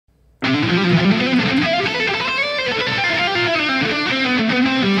Hey,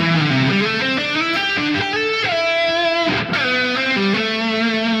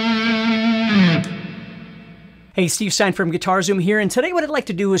 Steve Stine from Guitarzoom here, and today what I'd like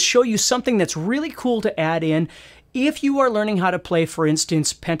to do is show you something that's really cool to add in if you are learning how to play, for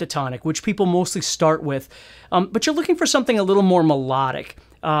instance, pentatonic, which people mostly start with, but you're looking for something a little more melodic.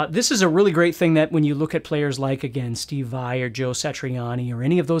 This is a really great thing that when you look at players like, again, Steve Vai or Joe Satriani or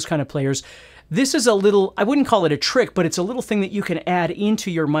any of those kind of players, this is a little, I wouldn't call it a trick, but it's a little thing that you can add into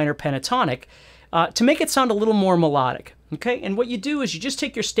your minor pentatonic to make it sound a little more melodic. Okay, and what you do is you just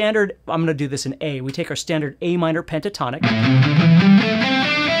take your standard, I'm going to do this in A, we take our standard A minor pentatonic.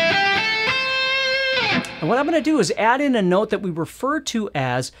 And what I'm going to do is add in a note that we refer to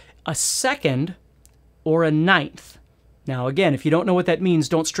as a second or a ninth. Now again, if you don't know what that means,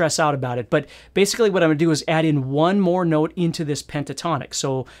 don't stress out about it, but basically what I'm going to do is add in one more note into this pentatonic.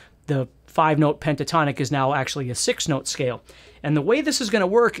 So the 5-note pentatonic is now actually a 6-note scale. And the way this is going to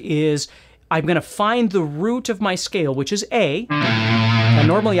work is I'm going to find the root of my scale, which is A. Now,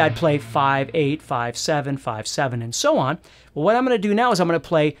 normally I'd play 5, 8, 5, 7, 5, 7, and so on. Well, what I'm going to do now is I'm going to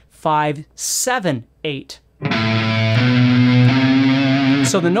play 5, 7, 8.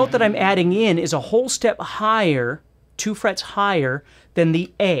 So the note that I'm adding in is a whole step higher, 2 frets higher than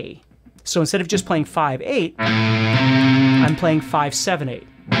the A. So instead of just playing 5, 8, I'm playing 5, 7, 8.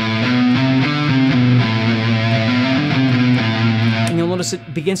 And you'll notice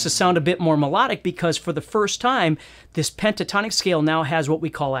it begins to sound a bit more melodic because for the first time, this pentatonic scale now has what we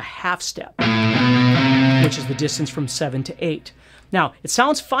call a half step, which is the distance from 7 to 8. Now, it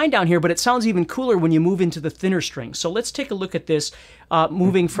sounds fine down here, but it sounds even cooler when you move into the thinner strings. So let's take a look at this,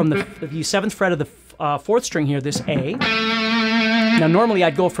 moving from the 7th fret of the 4th string here, this A. Now, normally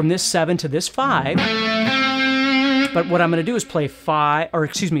I'd go from this 7 to this 5, but what I'm going to do is play 7,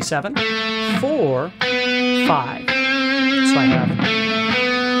 4, 5. So I have,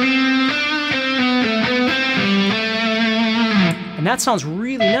 and that sounds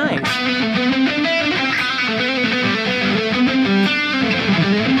really nice.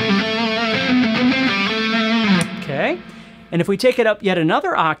 Okay, and if we take it up yet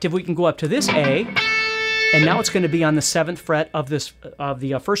another octave, we can go up to this A, and now it's going to be on the 7th fret of the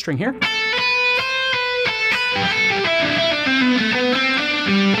 1st string here.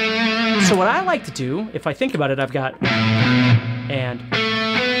 So what I like to do, if I think about it, I've got and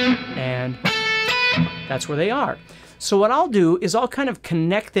that's where they are. So what I'll do is I'll kind of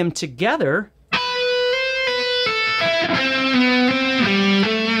connect them together when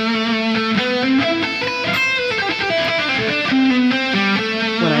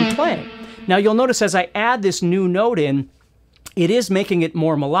I'm playing. Now you'll notice as I add this new note in, it is making it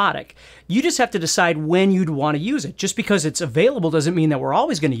more melodic. You just have to decide when you'd want to use it. Just because it's available doesn't mean that we're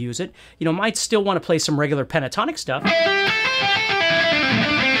always going to use it. You know, might still want to play some regular pentatonic stuff.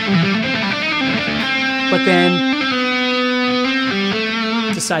 But then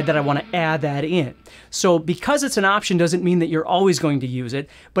decide that I want to add that in. So because it's an option doesn't mean that you're always going to use it,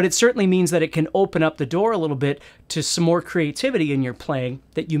 but it certainly means that it can open up the door a little bit to some more creativity in your playing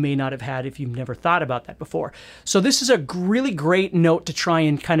that you may not have had if you've never thought about that before. So this is a really great note to try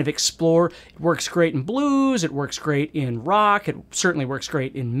and kind of explore. It works great in blues, it works great in rock, it certainly works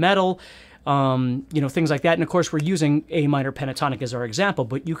great in metal. You know, things like that. And of course, we're using A minor pentatonic as our example,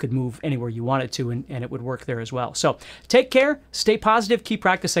 but you could move anywhere you wanted to and it would work there as well. So take care, stay positive, keep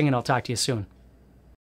practicing, and I'll talk to you soon.